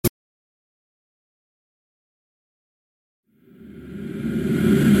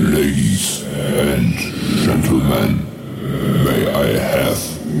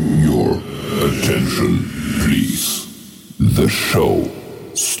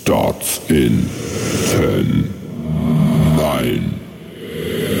starts in 10, 9,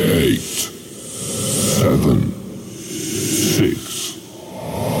 8, 7, 6,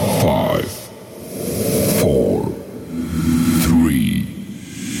 5, 4, 3,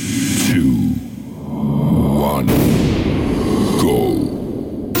 2, 1, go.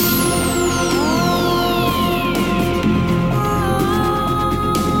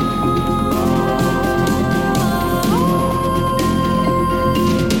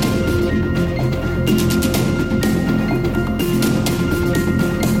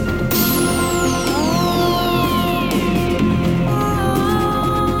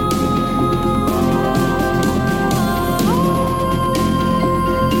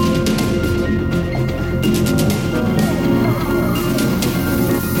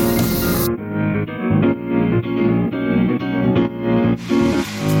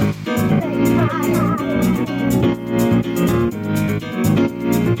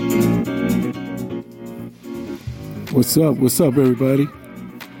 What's up, everybody?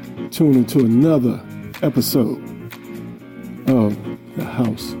 Tune into another episode of The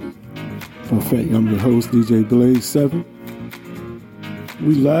House Buffet. I'm your host, DJ Blaze 7.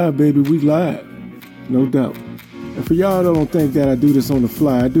 We live, baby, we live. No doubt. And for y'all that don't think that I do this on the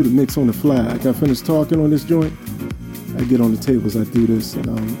fly, I do the mix on the fly. I got finished talking on this joint, I get on the tables, I do this, and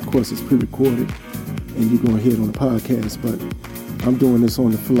of course it's pre-recorded, and you're going to hear it on the podcast, but I'm doing this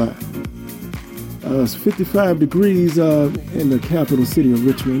on the fly. It's 55 degrees in the capital city of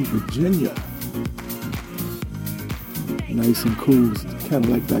Richmond, Virginia. Nice and cool, kind of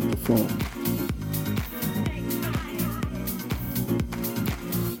like back to fall.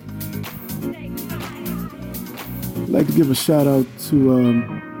 I'd like to give a shout out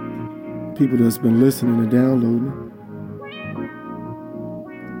to people that's been listening and downloading.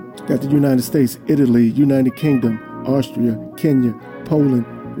 Got the United States, Italy, United Kingdom, Austria, Kenya, Poland,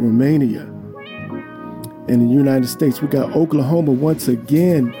 Romania. In the United States, we got Oklahoma once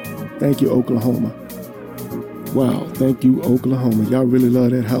again. Thank you, Oklahoma. Wow, thank you, Oklahoma. Y'all really love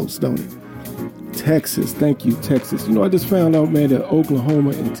that house, don't it? Texas, thank you, Texas. You know, I just found out, man, that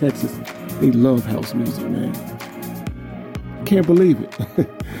Oklahoma and Texas, they love house music, man. Can't believe it.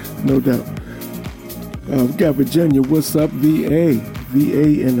 No doubt. We got Virginia, what's up, VA?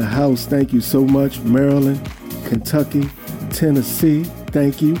 VA in the house, thank you so much. Maryland, Kentucky, Tennessee,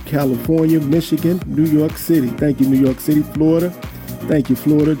 thank you. California, Michigan, New York City. Thank you, New York City. Florida. Thank you,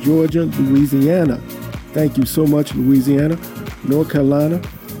 Florida. Georgia, Louisiana. Thank you so much, Louisiana. North Carolina,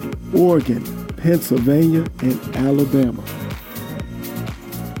 Oregon, Pennsylvania, and Alabama.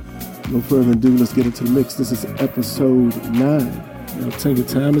 No further ado, let's get into the mix. This is episode 9. I'll tell you,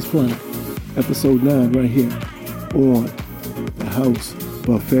 time is flying. Episode 9 right here on The House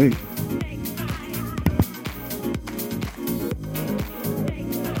Buffet.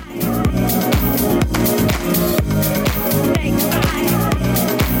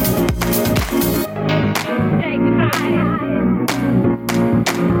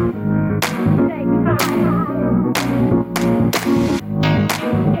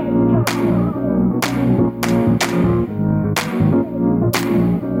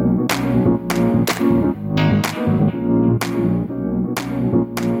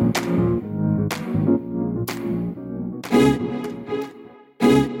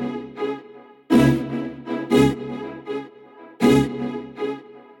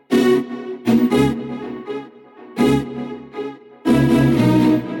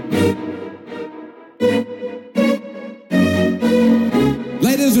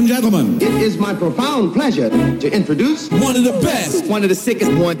 It is my profound pleasure to introduce one of the best, one of the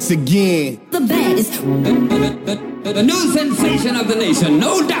sickest, once again, the best, the new sensation of the nation,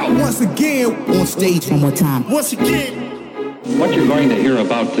 no doubt. Once again, on stage one more time. Once again. What you're going to hear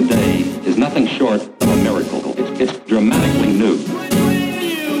about today is nothing short of a miracle. It's dramatically new.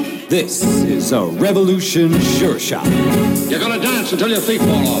 This is a revolution sure shot. You're going to dance until your feet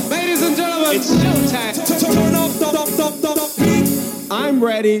fall off. Ladies and gentlemen, it's showtime. Turn up the beat. I'm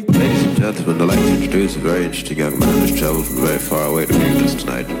ready. Ladies and gentlemen, I'd like to introduce a very interesting young man who's traveled from very far away to be with us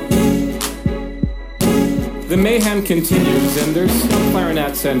tonight. The mayhem continues, and there's some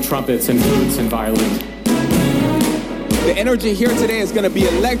clarinets and trumpets and flutes and violins. The energy here today is going to be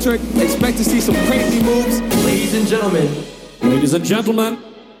electric. Expect to see some crazy moves. Ladies and gentlemen. Ladies and gentlemen.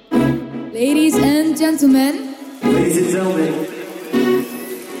 ladies and gentlemen. Ladies and gentlemen.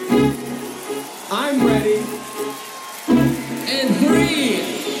 I'm ready. In 3,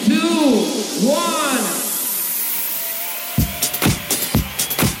 2, 1.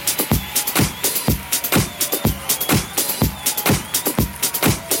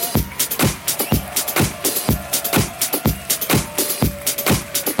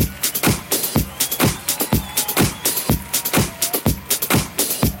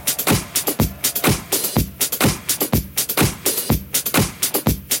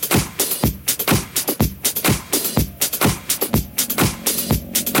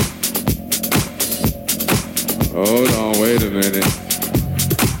 Hold on, wait a minute.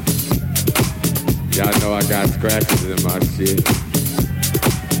 Y'all know I got scratches in my shit.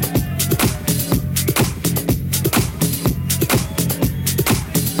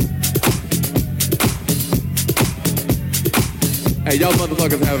 Hey, y'all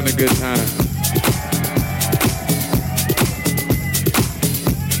motherfuckers having a good time.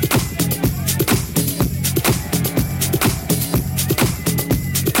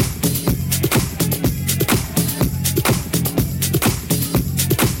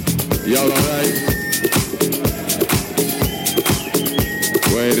 Y'all alright?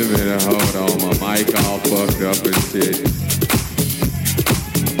 Wait a minute, hold on, my mic all fucked up and shit.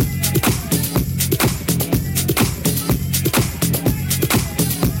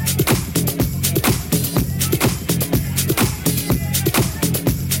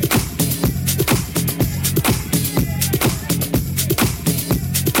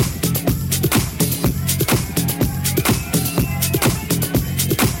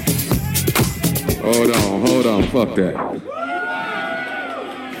 Hold on, fuck that.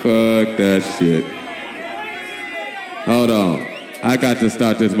 Fuck that shit. Hold on. I got to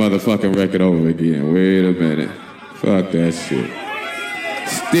start this motherfucking record over again. Wait a minute. Fuck that shit.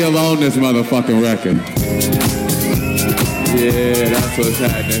 Still on this motherfucking record. Yeah, that's what's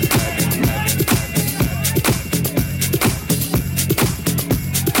happening.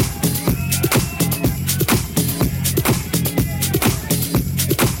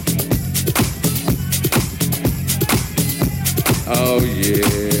 Oh yeah.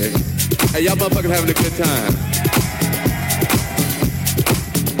 Hey, y'all motherfuckers having a good time.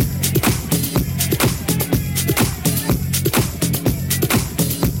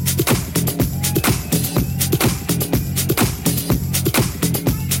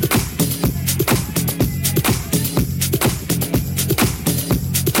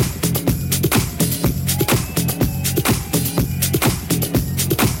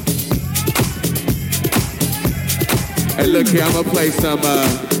 Hey, look here, I'm gonna play some,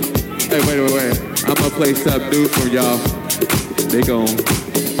 hey, wait. I'm gonna play something new for y'all. They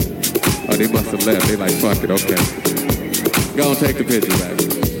they must have left. They like, fuck it, okay. Go on, take the picture back.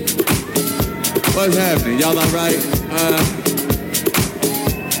 What's happening? Y'all alright?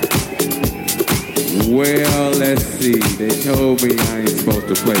 Well, let's see. They told me I ain't supposed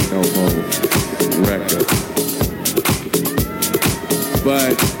to play no more records.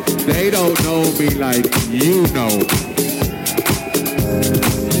 But they don't know me like you know.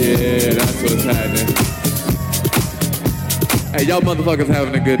 Yeah, that's what's happening. Hey, y'all motherfuckers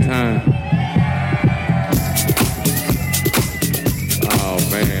having a good time. Oh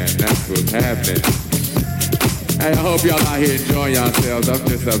man, that's what's happening. Hey, I hope y'all out here enjoying yourselves. I'm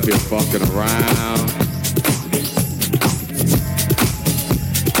just up here fucking around.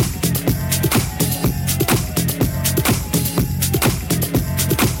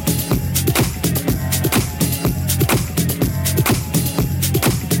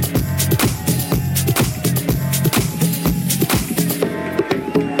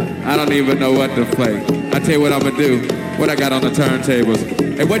 I don't even know what to play. I tell you what I'm gonna do. What I got on the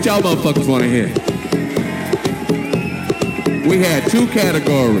turntables. Hey, what y'all motherfuckers wanna hear? We had two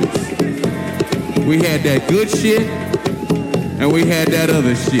categories. We had that good shit, and we had that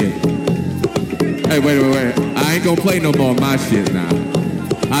other shit. Hey, wait. I ain't gonna play no more of my shit now.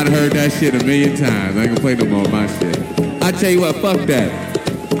 I'd heard that shit a million times. I ain't gonna play no more of my shit. I tell you what, fuck that.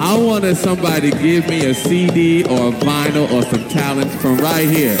 I wanted somebody to give me a CD or a vinyl or some talent from right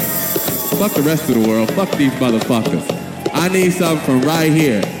here. Fuck the rest of the world. Fuck these motherfuckers. I need something from right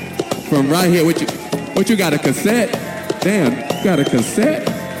here. From right here. What you got, a cassette? Damn, you got a cassette?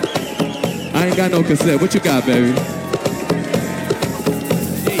 I ain't got no cassette. What you got, baby?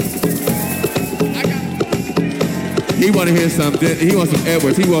 He want to hear something. He wants some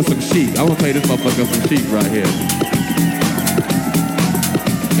Edwards. He wants some sheep. I want to play this motherfucker some sheep right here.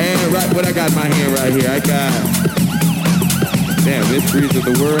 And right, what I got in my hand right here, I got... Damn, Mysteries of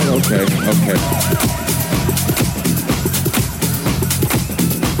the World? Okay.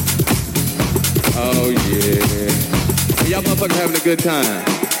 Oh, yeah. Y'all motherfuckers having a good time.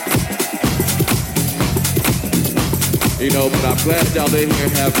 You know, but I'm glad y'all in here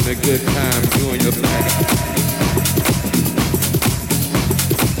having a good time doing your thing.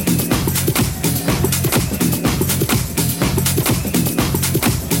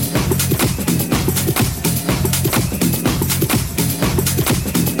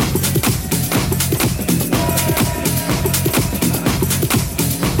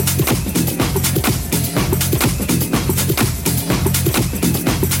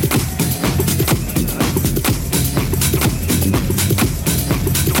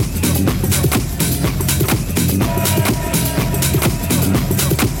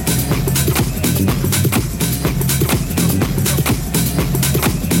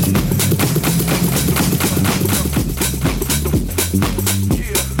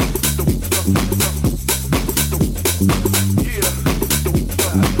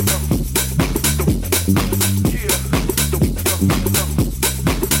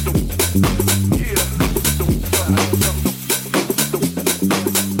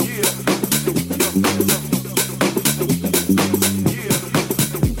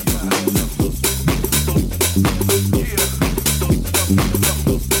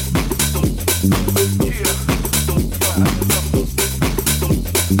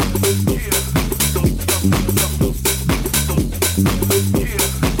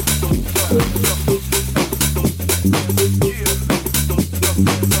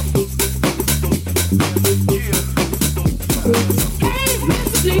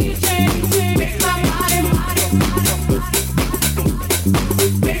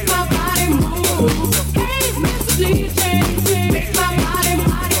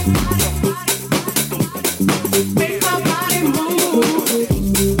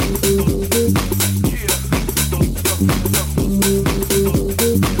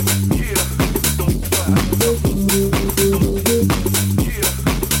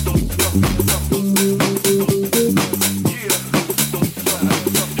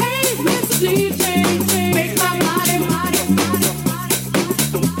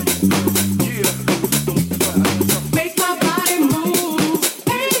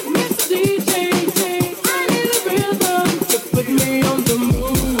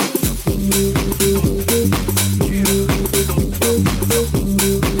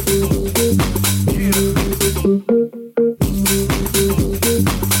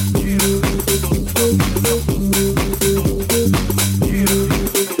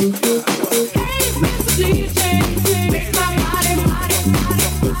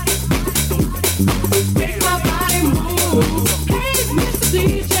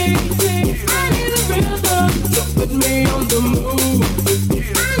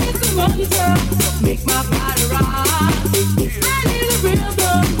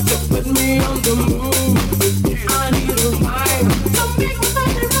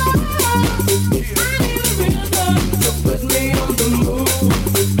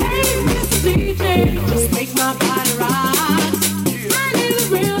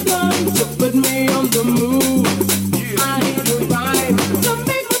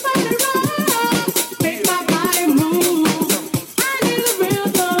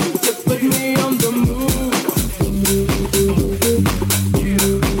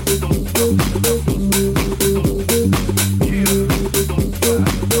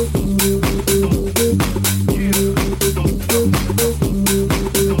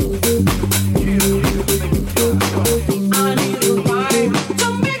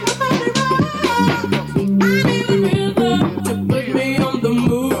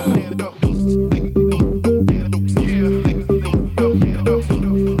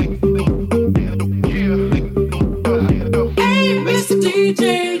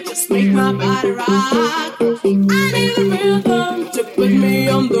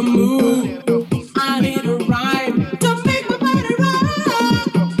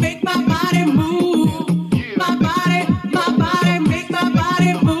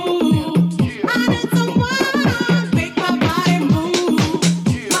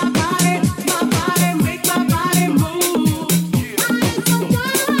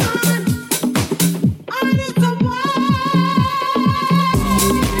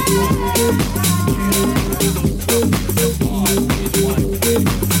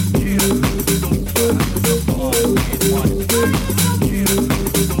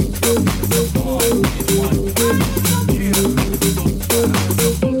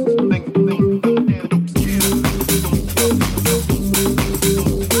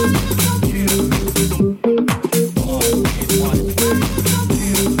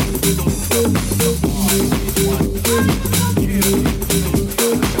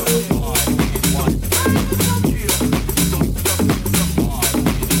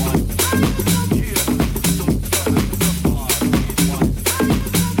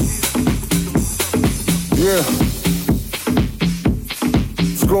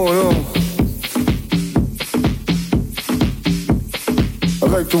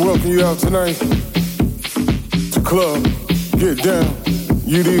 Tonight, to club, get down,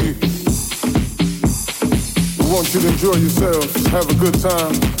 you dig. We want you to enjoy yourselves, have a good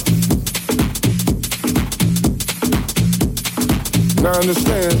time. Now I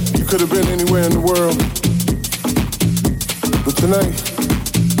understand, you could have been anywhere in the world, but tonight,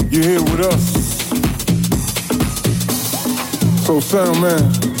 you're here with us. So sound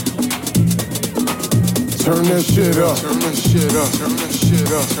man, turn that shit up, turn that shit up, turn that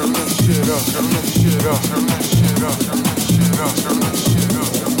shit up, turn that shit up, turn that shit up, turn that shit up, turn that shit up, turn that shit up,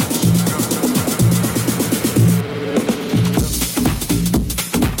 turn that shit up.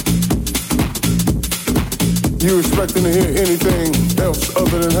 You expecting to hear anything else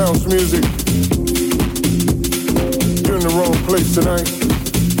other than house music? You're in the wrong place tonight,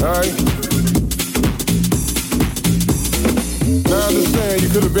 alright? Now I understand you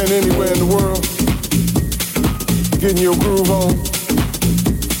could have been anywhere in the world, getting your groove on.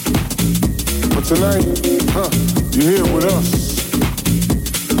 But tonight, you're here with us.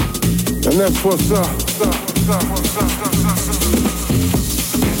 And that's what's up. It's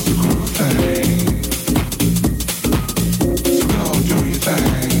the groove thing. So go do your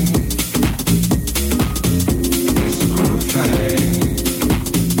thing. It's the groove thing.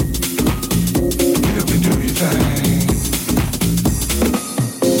 Get up and do your thing.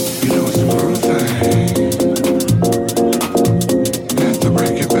 You know it's the groove thing. Have to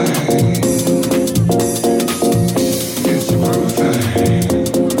break it bang. It's the groove thing.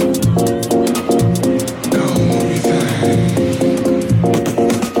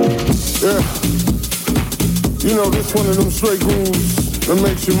 You know, this one of them straight grooves that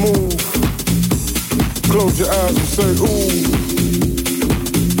makes you move. Close your eyes and say, ooh.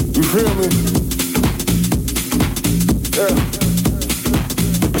 You feel me? Yeah.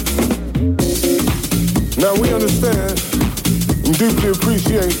 Now we understand and deeply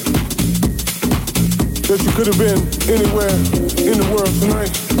appreciate that you could have been anywhere in the world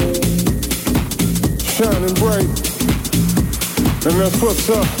tonight, shining bright. And that's what's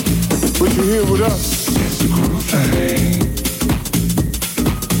up, but you're here with us. It's the groove thing.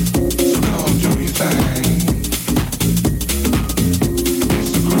 So go do your thing.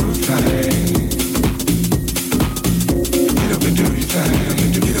 It's the groove thing. Get up and do your thing.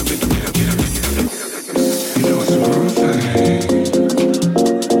 Get up and get up. You know it's the groove thing.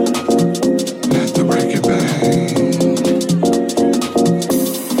 Have to break it bang.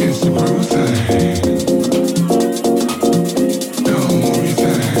 It's the groove thing.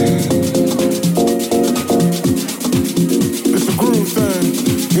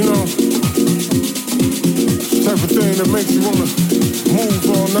 That makes you wanna move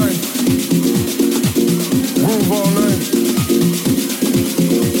all night, groove all night,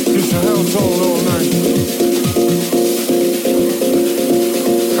 get your house on all night.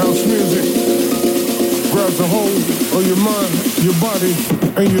 House music grabs a hold of your mind, your body,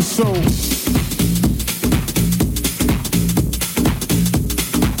 and your soul.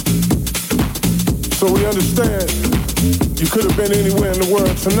 So we understand you could have been anywhere in the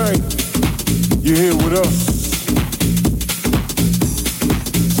world tonight. You're here with us.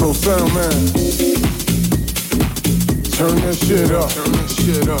 So sound man, turn that shit up. Turn that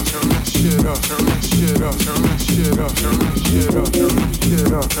shit up. Turn that shit up. Turn that shit up. Turn that shit up. Turn that shit up. Turn that shit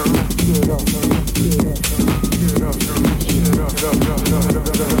up. Turn that shit up. Turn that shit up. Turn that shit up.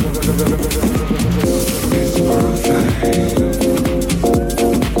 Turn that shit up. It's the groove thing.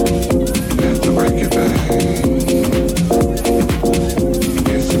 Have to break it bang.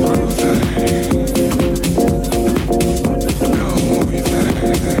 It's the groove thing.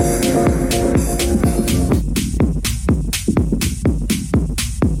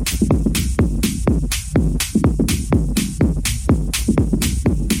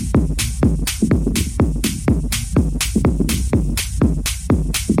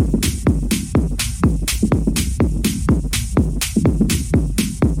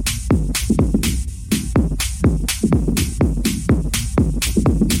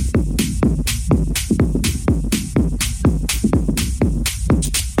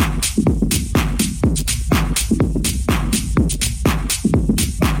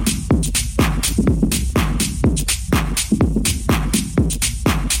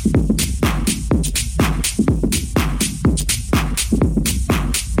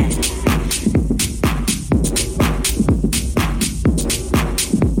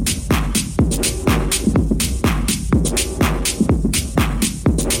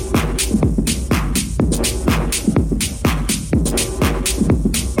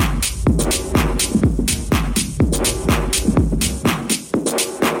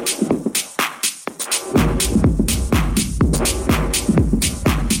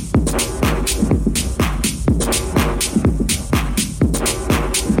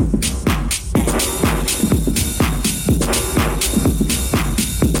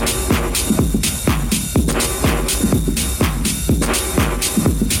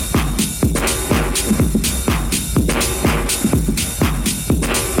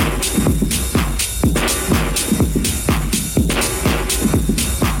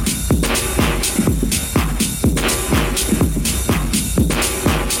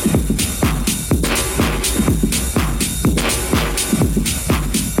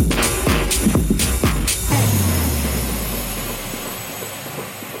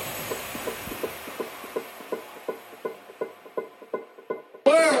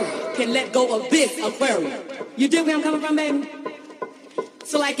 can let go of this aquarium. You dig where I'm coming from, baby?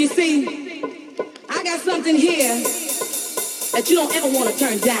 So like you see, I got something here that you don't ever want to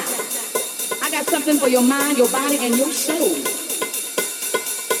turn down. I got something for your mind, your body, and your soul.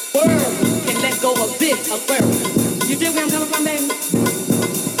 World can let go of this aquarium. You dig where I'm coming from, baby?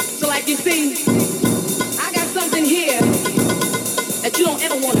 So like you see,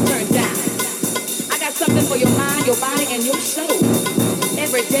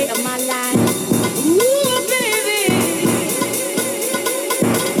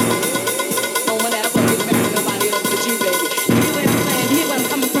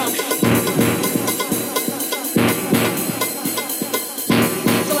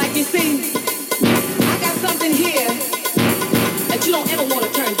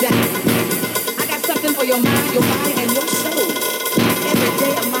 your mind, your body, and your soul. Every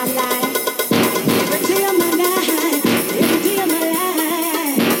day of my life. Every day of my life. Every day of my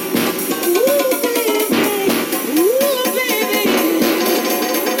life. Ooh, baby. Ooh, baby.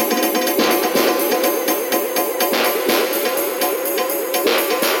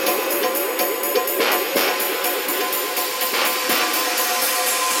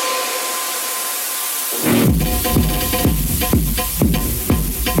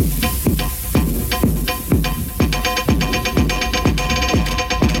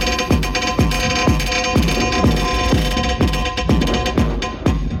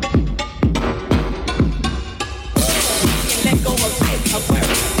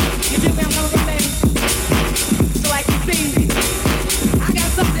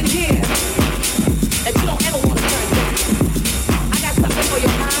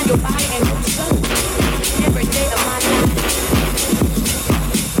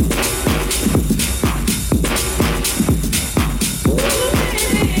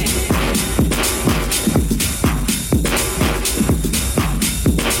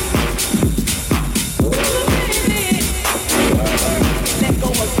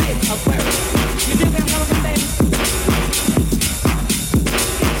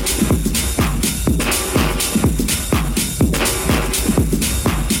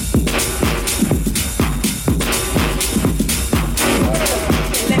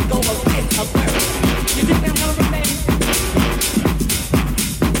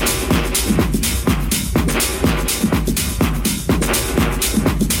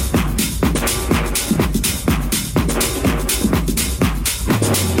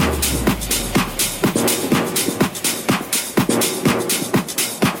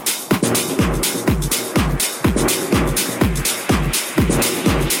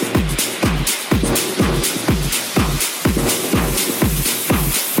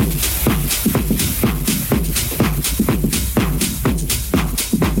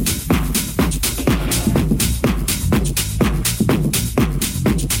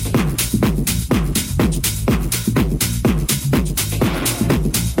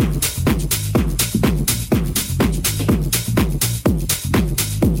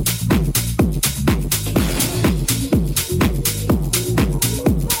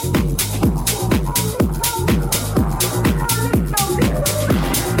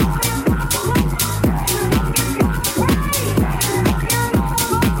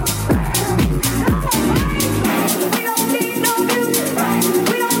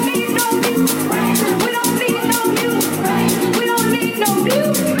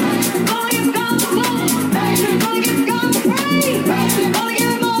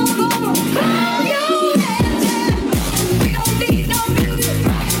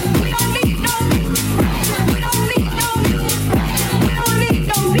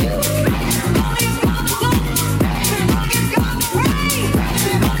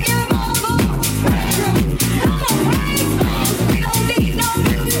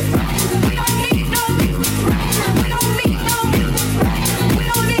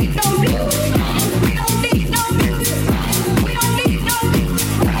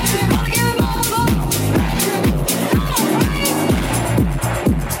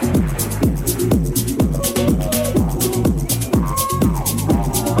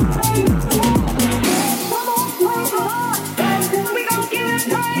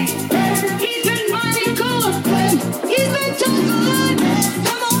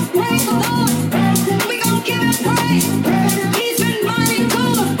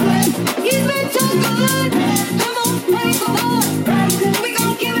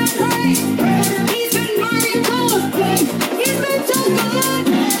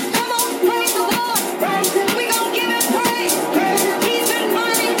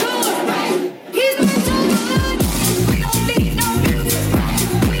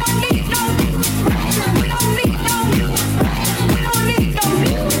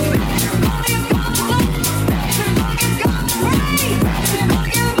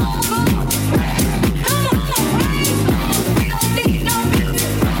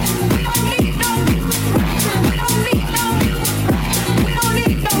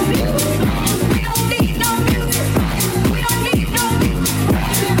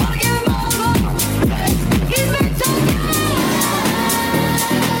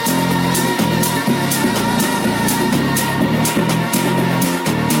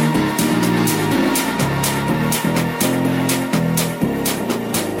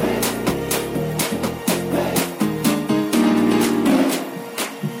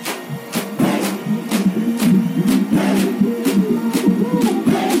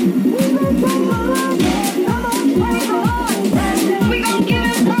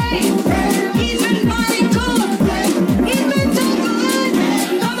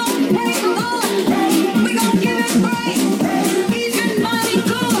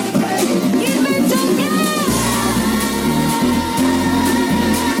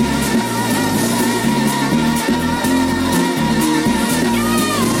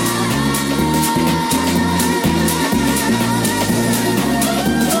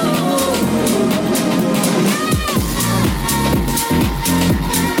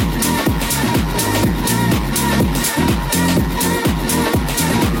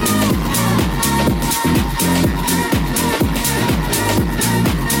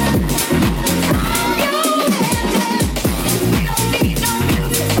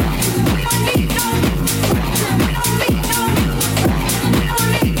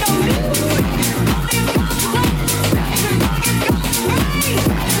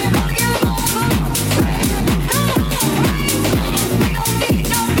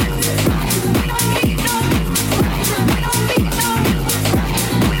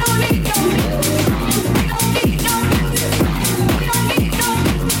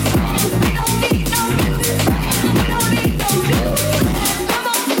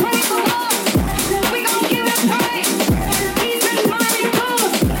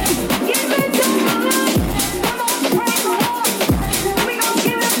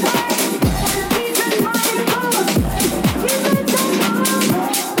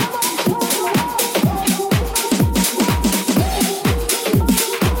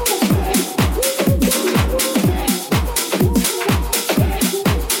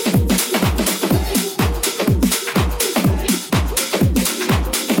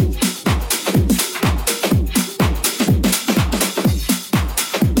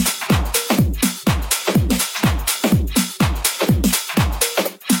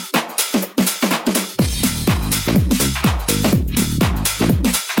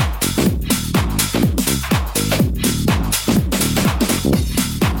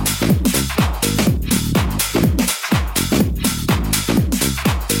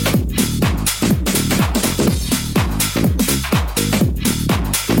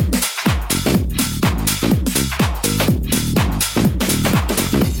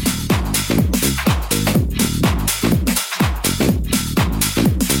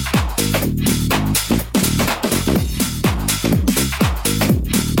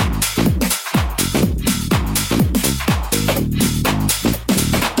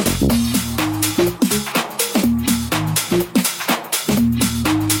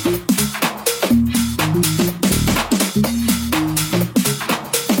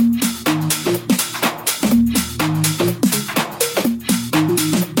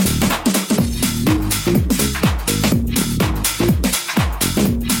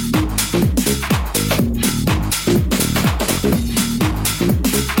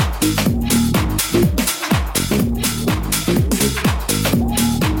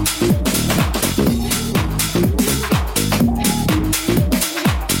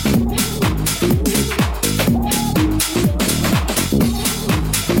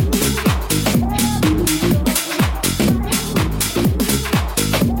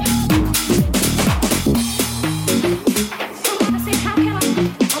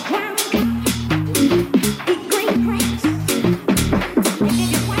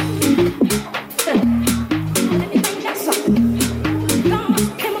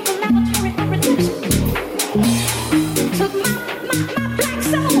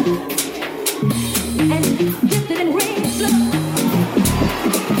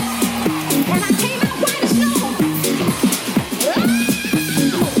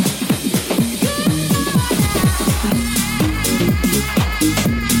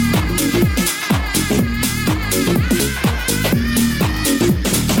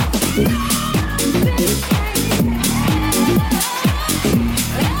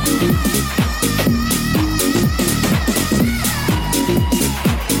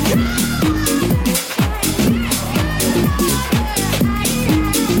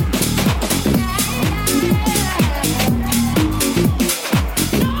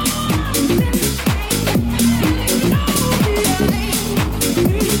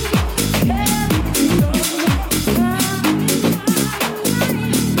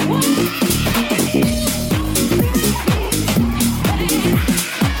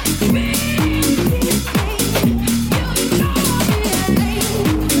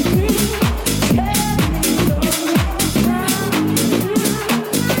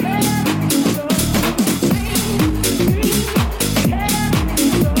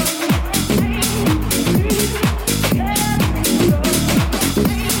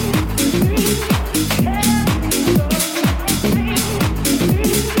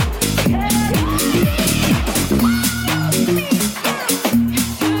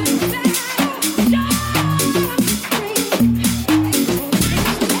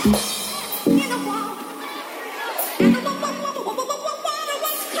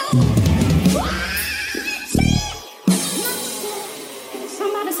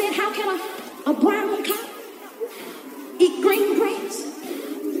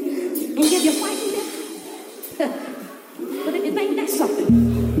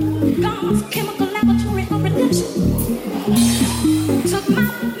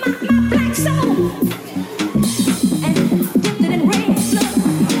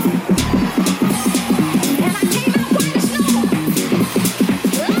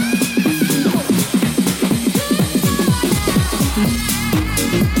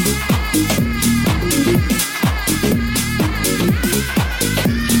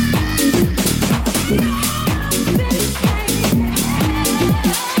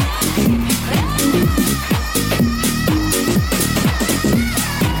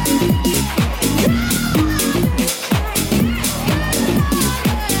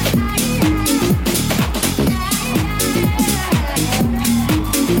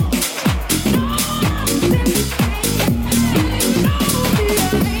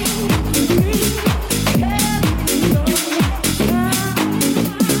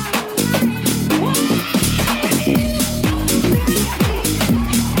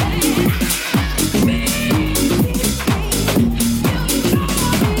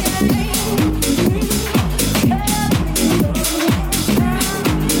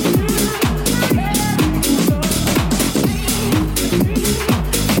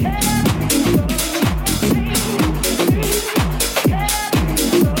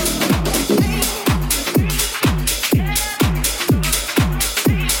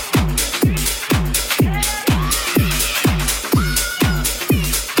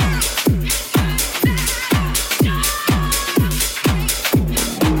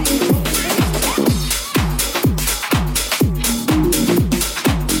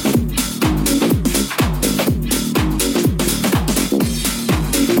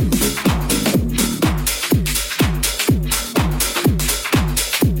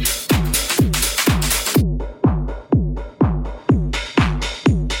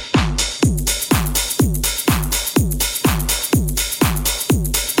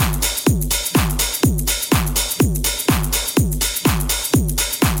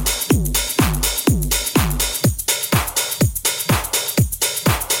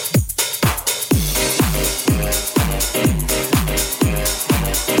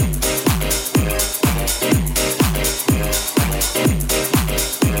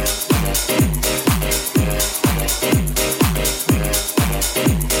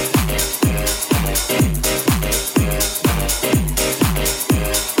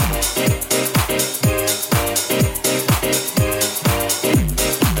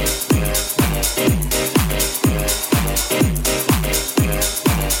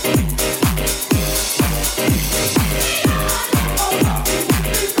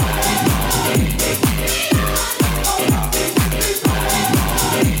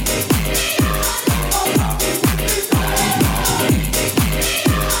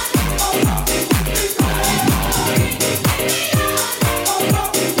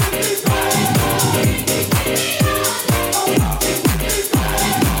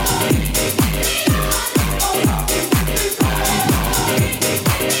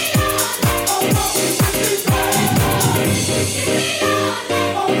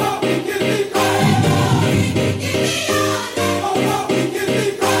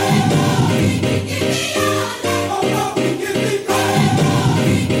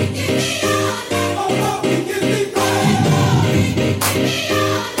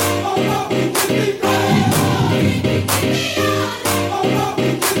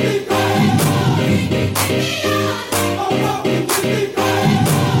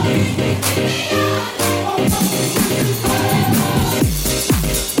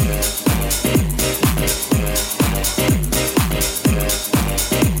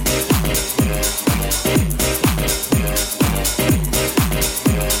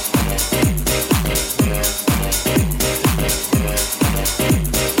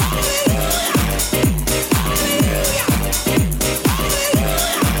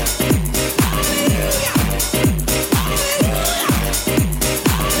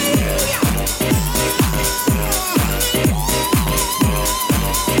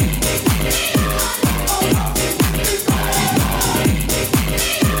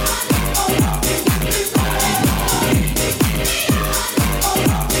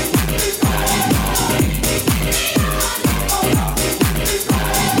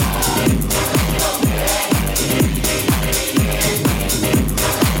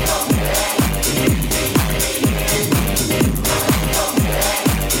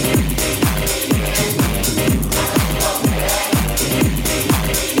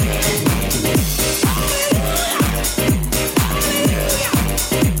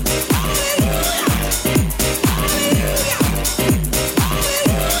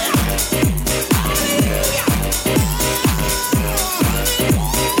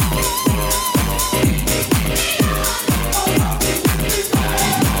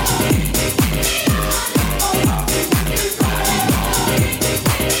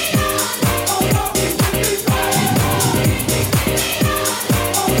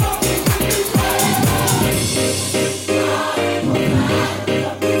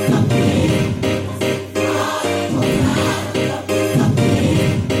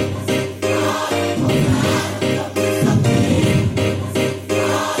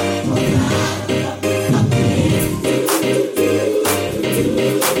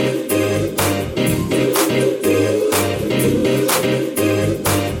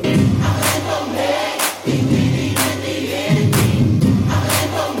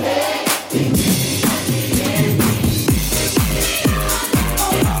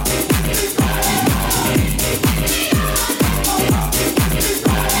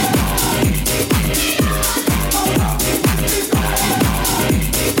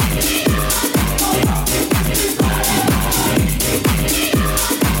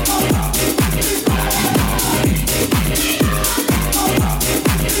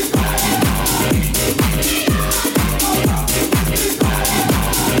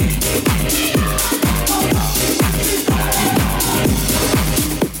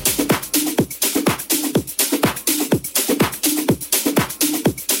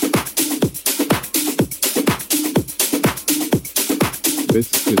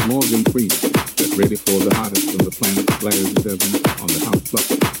 is Morgan Freeman. Get ready for the hottest on the planet, ladies and gentlemen, on the House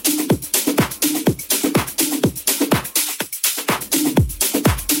Club.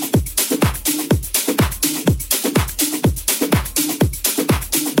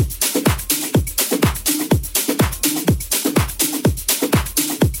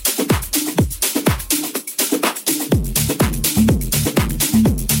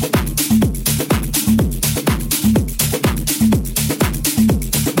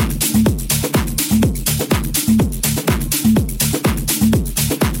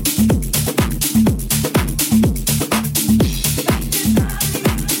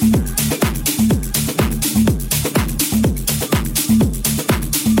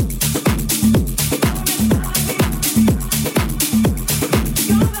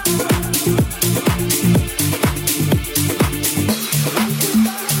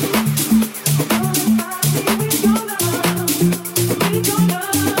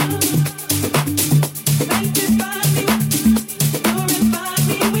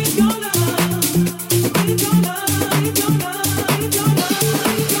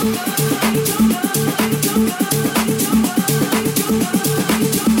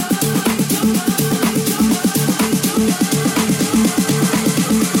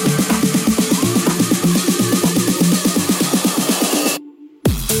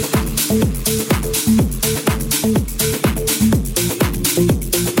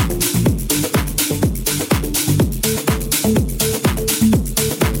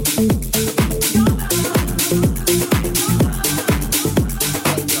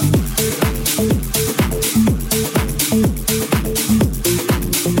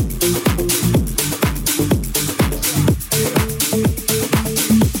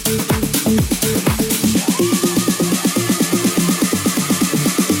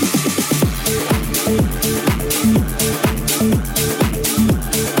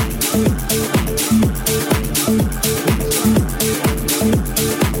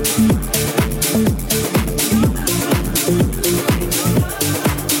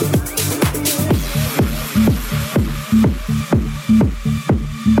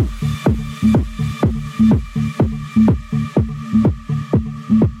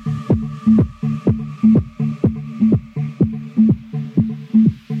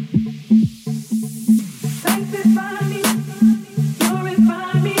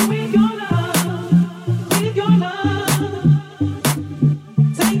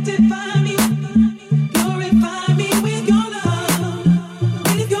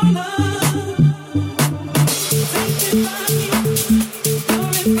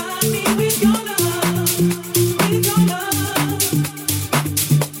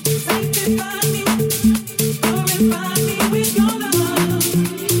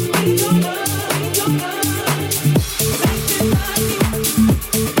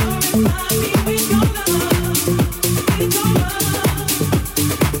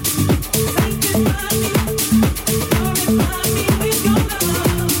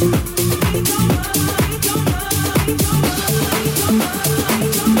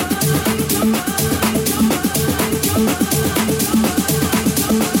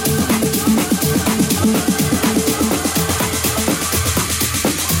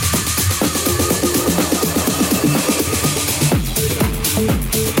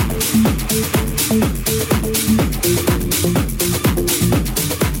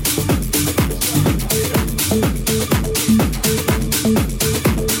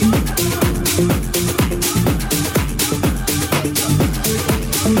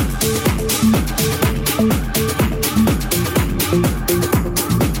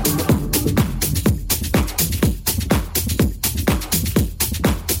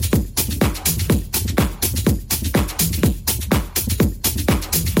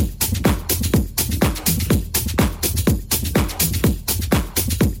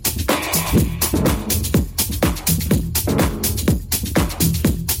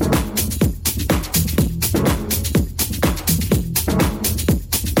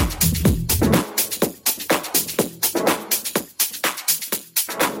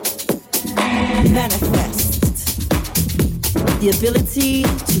 The ability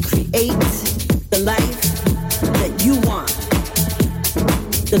to create the life that you want,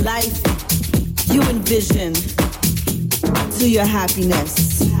 the life you envision to your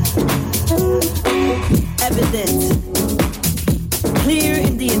happiness. Evident, clear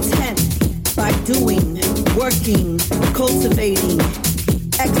in the intent by doing, working, cultivating,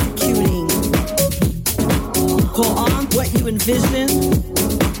 executing. Call on what you envision.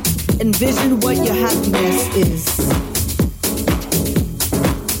 Envision what your happiness is.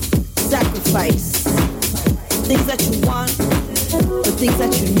 Sacrifice things that you want the things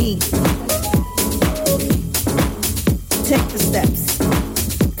that you need. Take the steps.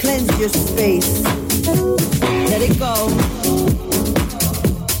 Cleanse your space. Let it go.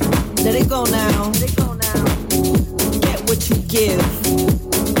 Let it go now. Get what you give.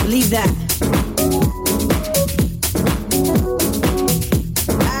 Believe that.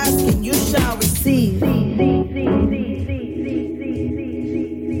 Ask and you shall receive.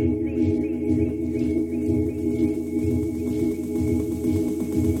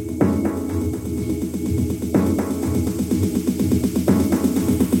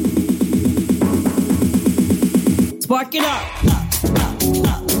 Spark it up.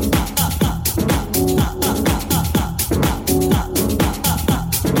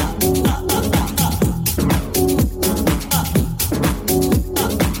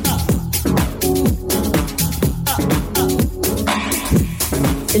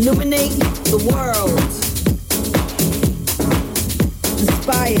 Illuminate the world.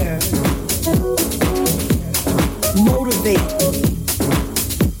 Inspire. Motivate.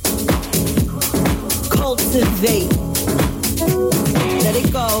 Cultivate. Let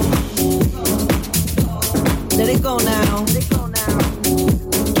it go. Let it go now.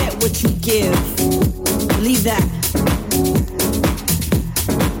 Get what you give. Believe that.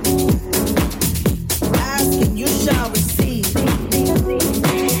 Ask and you shall receive.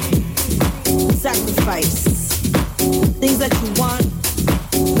 Sacrifice. Things that you want,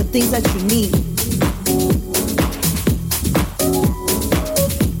 but things that you need.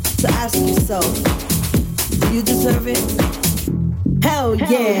 So ask yourself, do you deserve it? Hell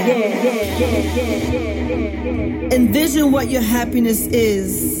yeah. Envision what your happiness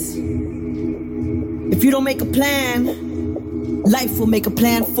is. If you don't make a plan, life will make a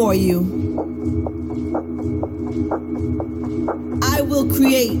plan for you. I will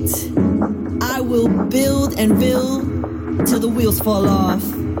create. I will build and build till the wheels fall off.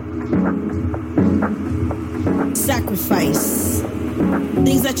 Sacrifice.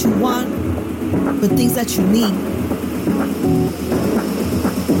 Things that you want, but things that you need.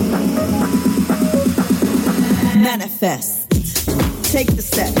 Manifest. Take the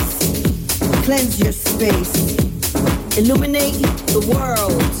steps. Cleanse your space. Illuminate the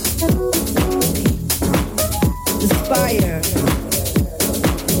world. Inspire.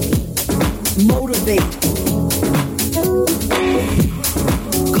 Motivate.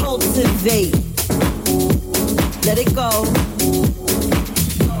 Cultivate. Let it go.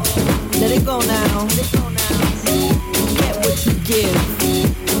 Let it go now. Get what you give.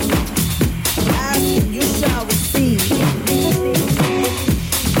 Ask and you shall receive.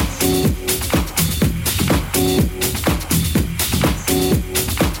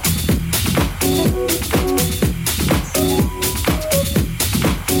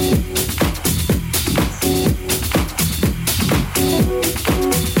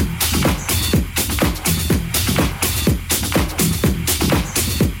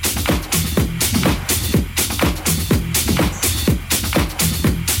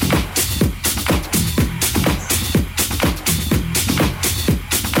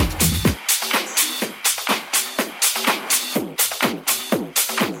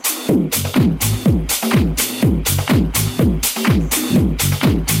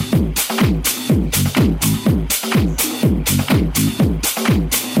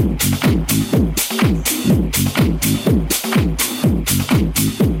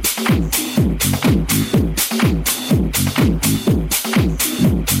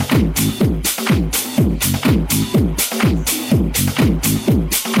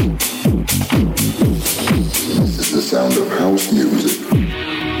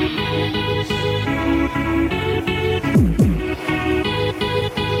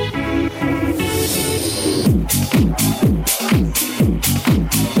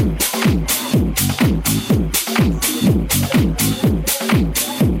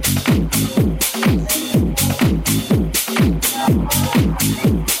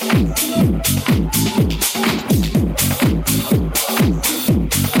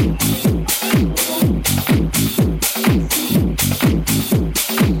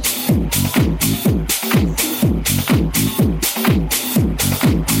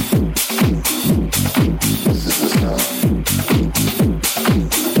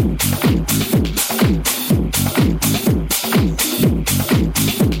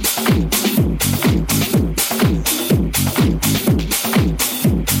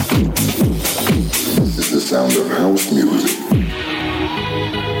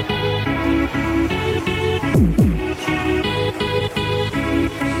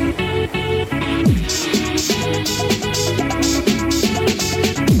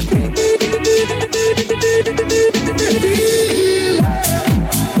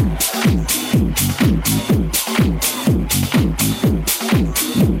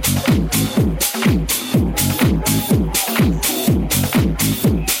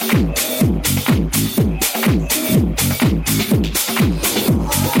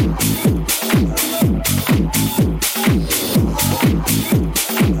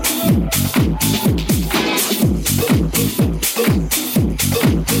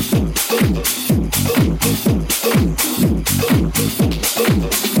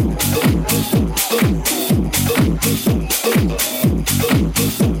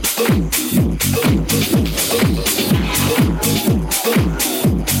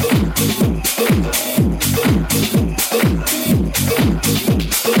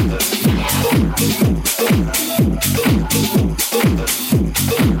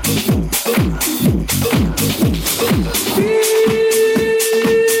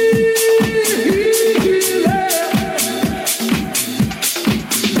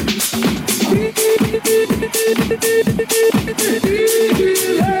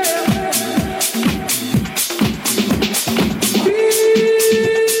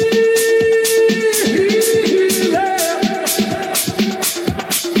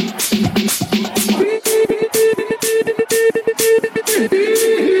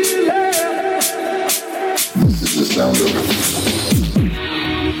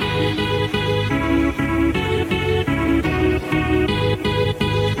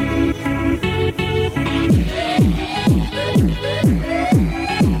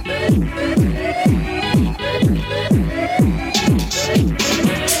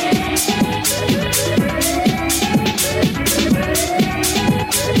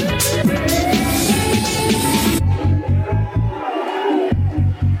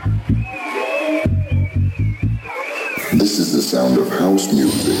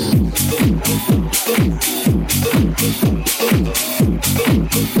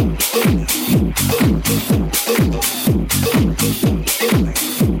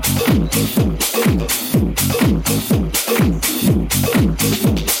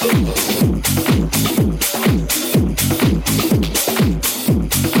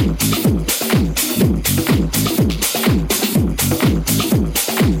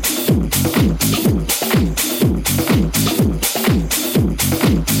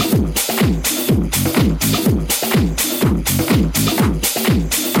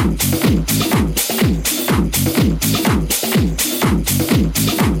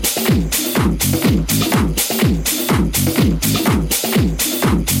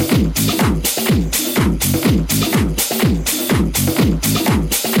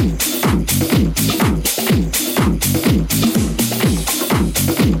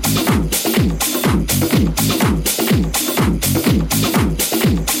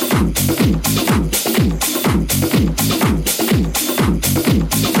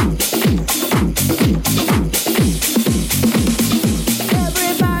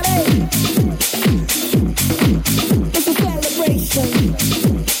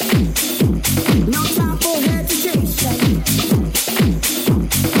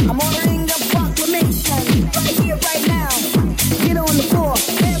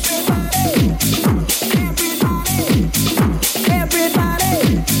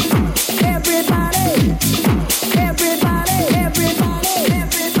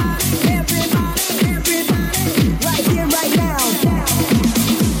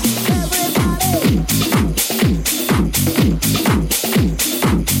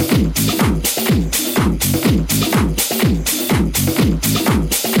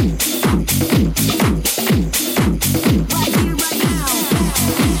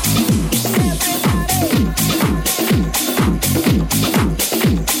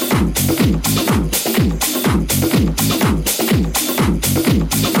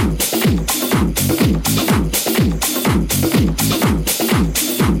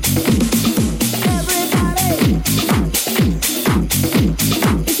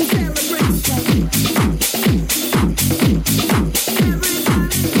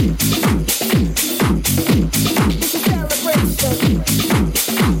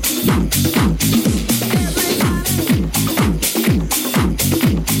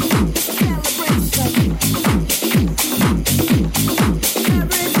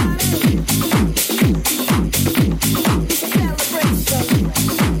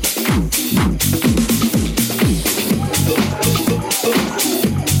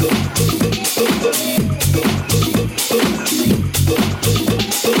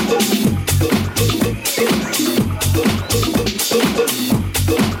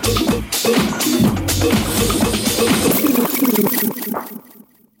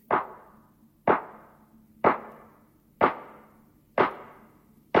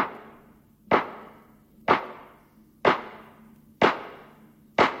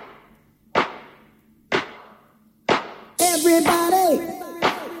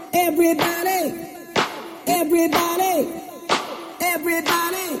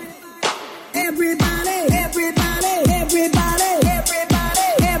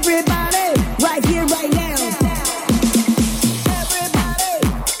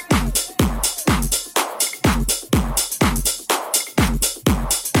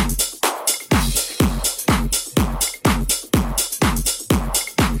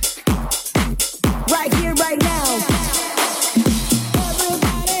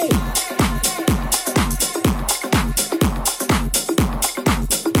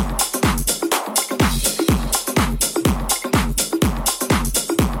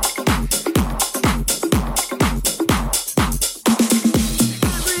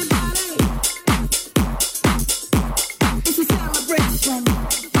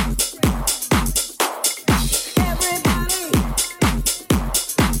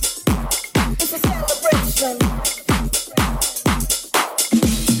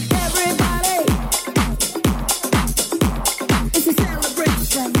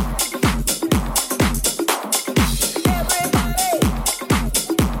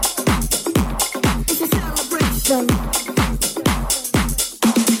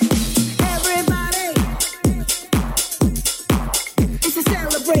 a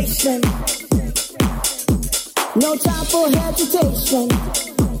celebration. No time for hesitation.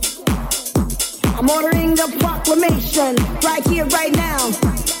 I'm ordering a proclamation right here, right now.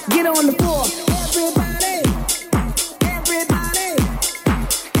 Get on the floor, everybody, everybody,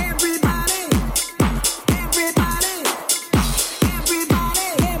 everybody, everybody, everybody, everybody,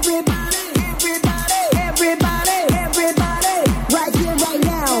 everybody, everybody, everybody, right here, right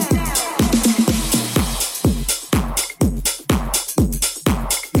now.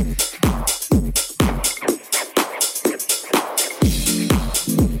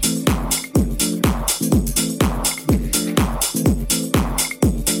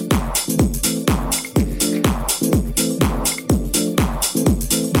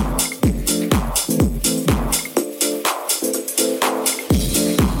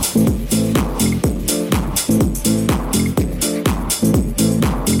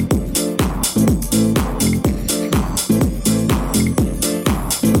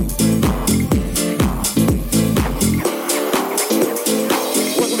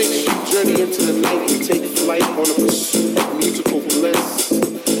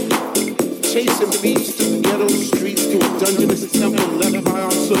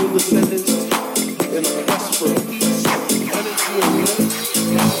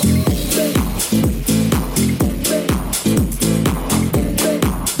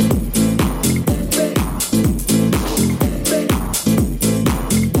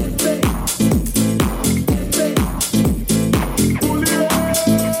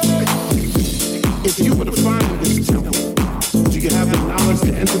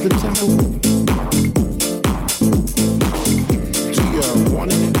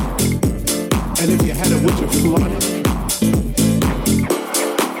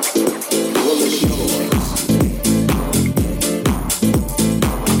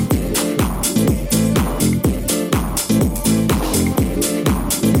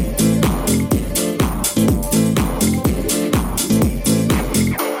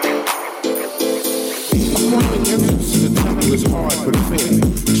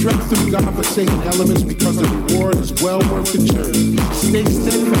 Elements because the reward is well worth the journey. Stay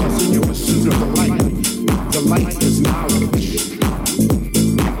steadfast in your pursuit of the light. The light is knowledge.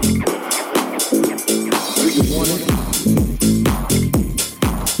 Do you want it?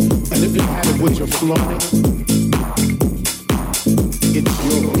 And if you had it with your flowing, it's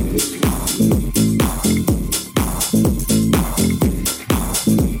yours.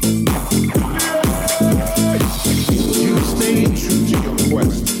 You stay true to your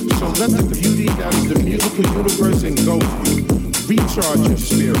quest. So let the beauty that is the musical universe engulf you. Recharge your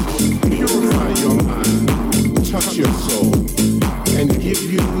spirit, purify your mind, touch your soul, and give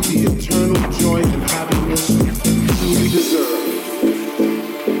you the eternal joy and happiness you truly deserve.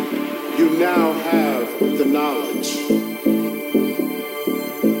 You now have the knowledge.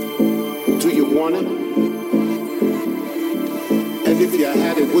 Do you want it? And if you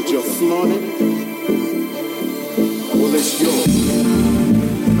had it, would you flaunt it? Well, it's yours.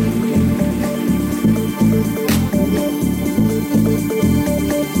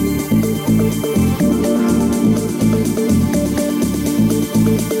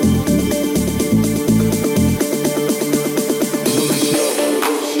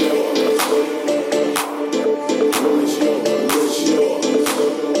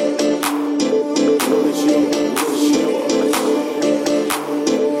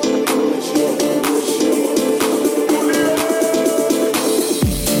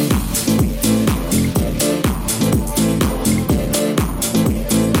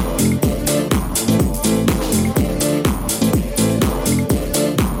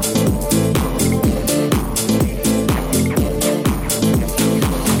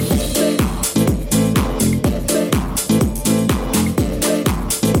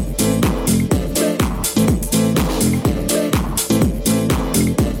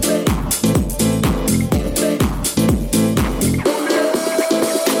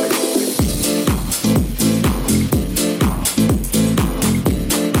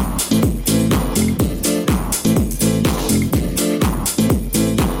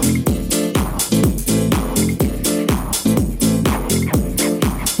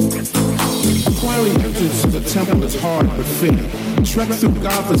 Temple is hard but fair. Trek through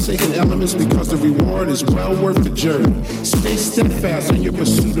God-forsaken elements because the reward is well worth the journey. Stay steadfast in your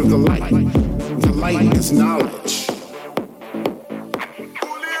pursuit of the light. The light is knowledge.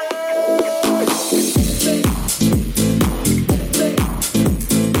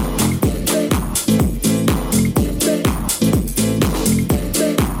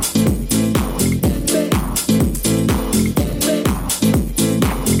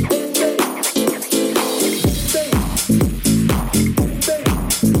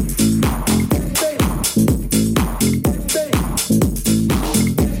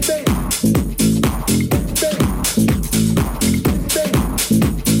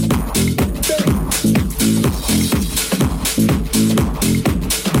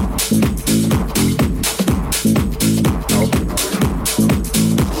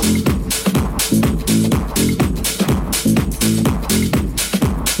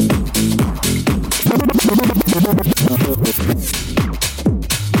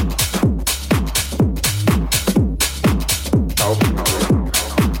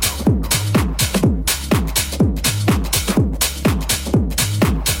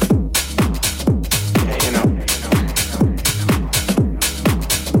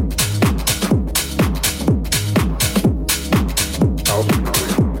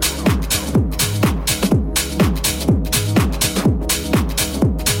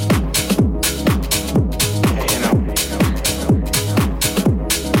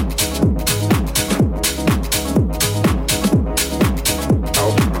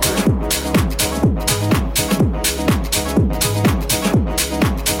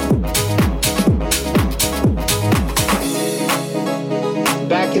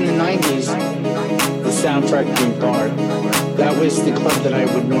 back in the 90s, the Soundtrack Green Bar, that was the club that I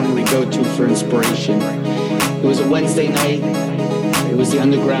would normally go to for inspiration. It was a Wednesday night. It was the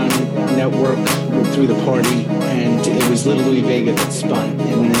Underground Network through the party, and it was Little Louie Vega that spun.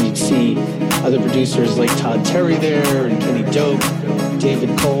 And then you'd see other producers like Todd Terry there, and Kenny Dope,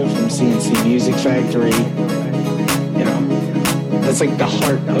 David Cole from CNC Music Factory. You know, that's like the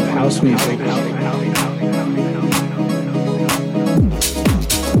heart of house music.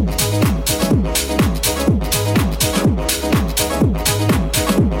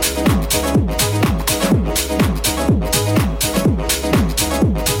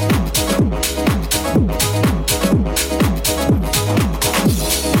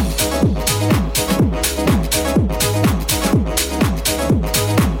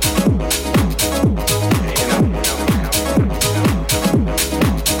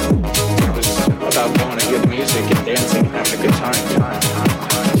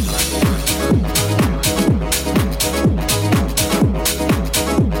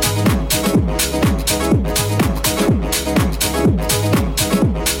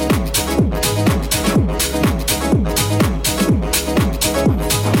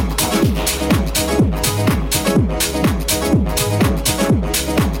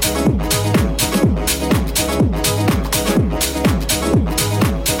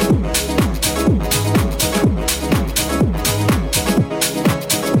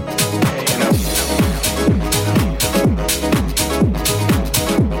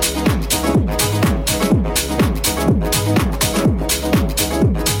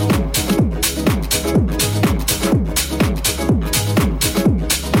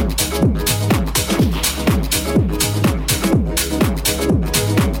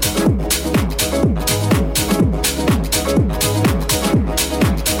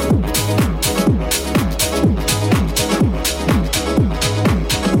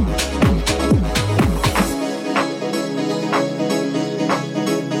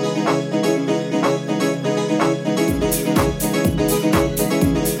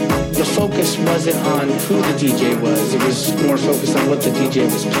 Wasn't on who the DJ was, it was more focused on what the DJ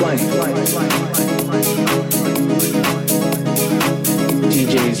was playing.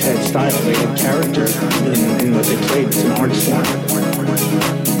 DJs had style, they had character in what they played. It's an art form.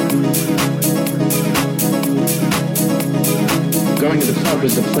 Going to the club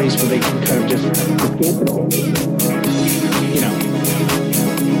was a place where they could kind of just, you know,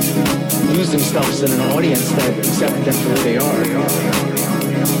 lose themselves in an audience that accepted them for who they are.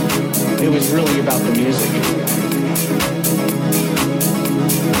 It was really about the music.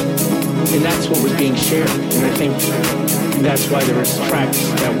 And that's what was being shared. And I think that's why there was tracks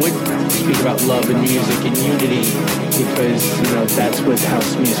that would speak about love and music and unity, because, you know, that's what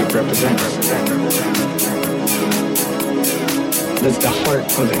house music represents. That's the heart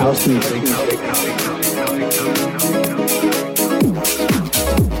of house music.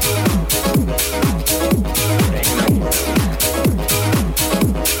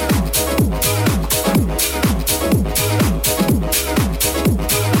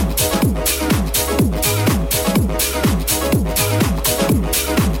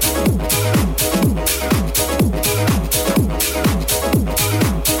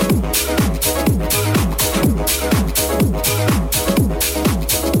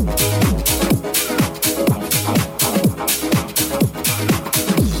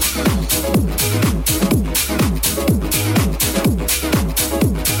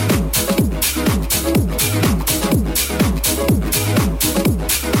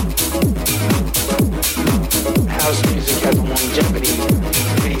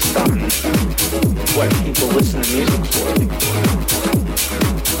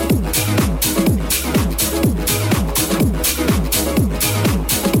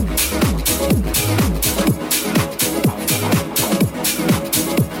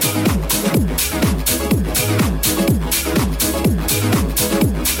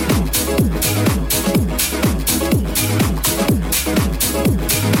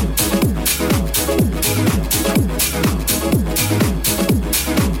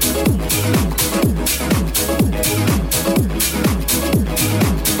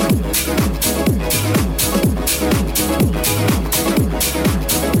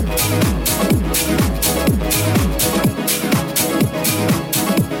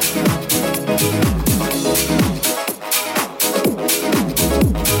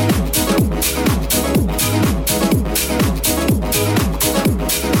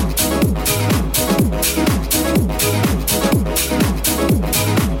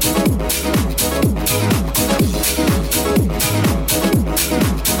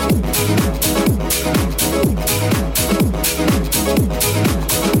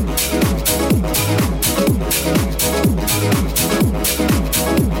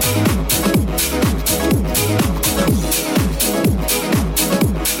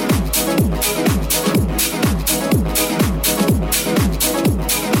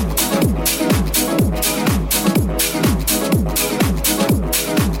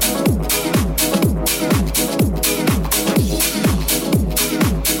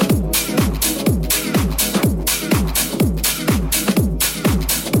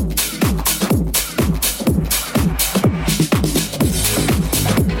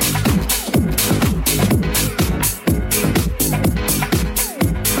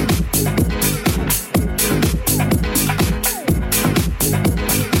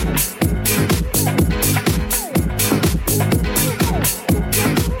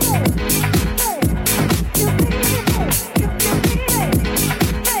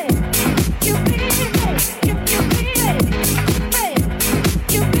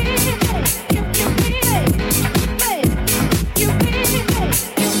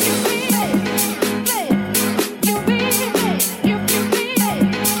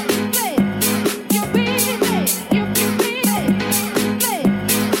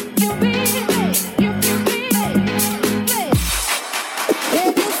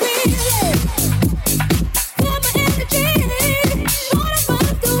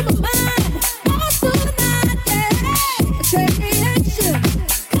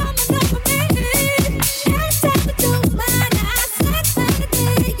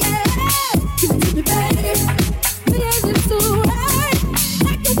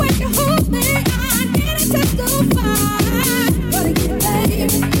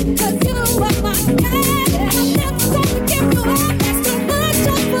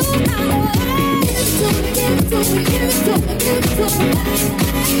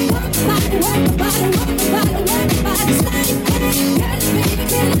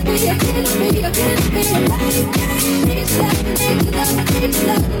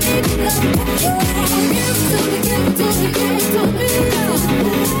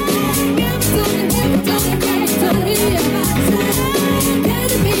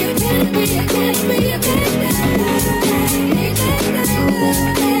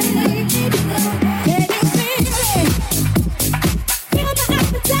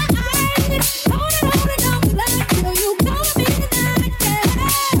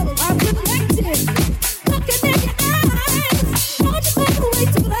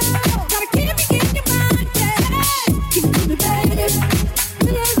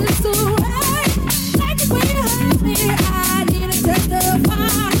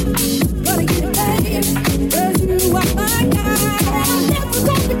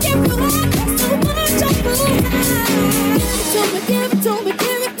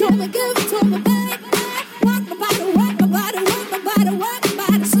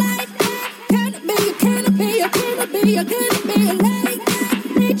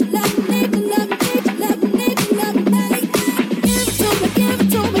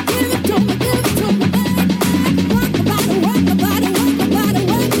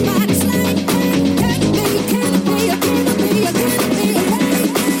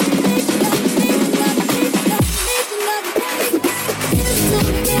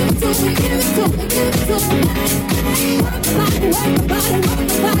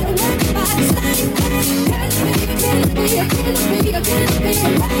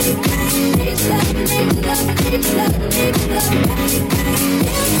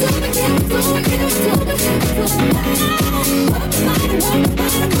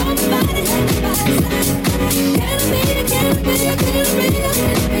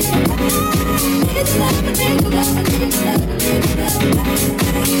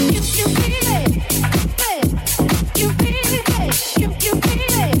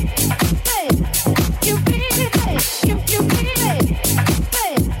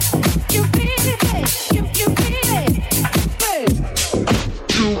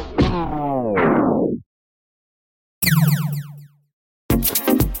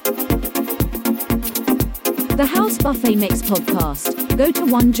 The House Buffet Mix podcast. Go to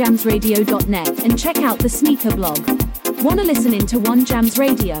onejamsradio.net and check out the sneaker blog. Wanna listen into One Jams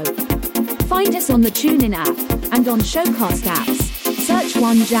Radio? Find us on the TuneIn app and on Showcast apps. Search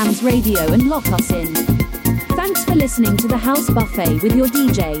One Jams Radio and lock us in. Thanks for listening to The House Buffet with your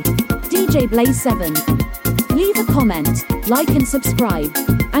DJ Blaze 7. Leave a comment, like and subscribe,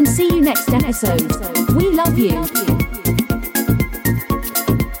 and see you next episode. We love you.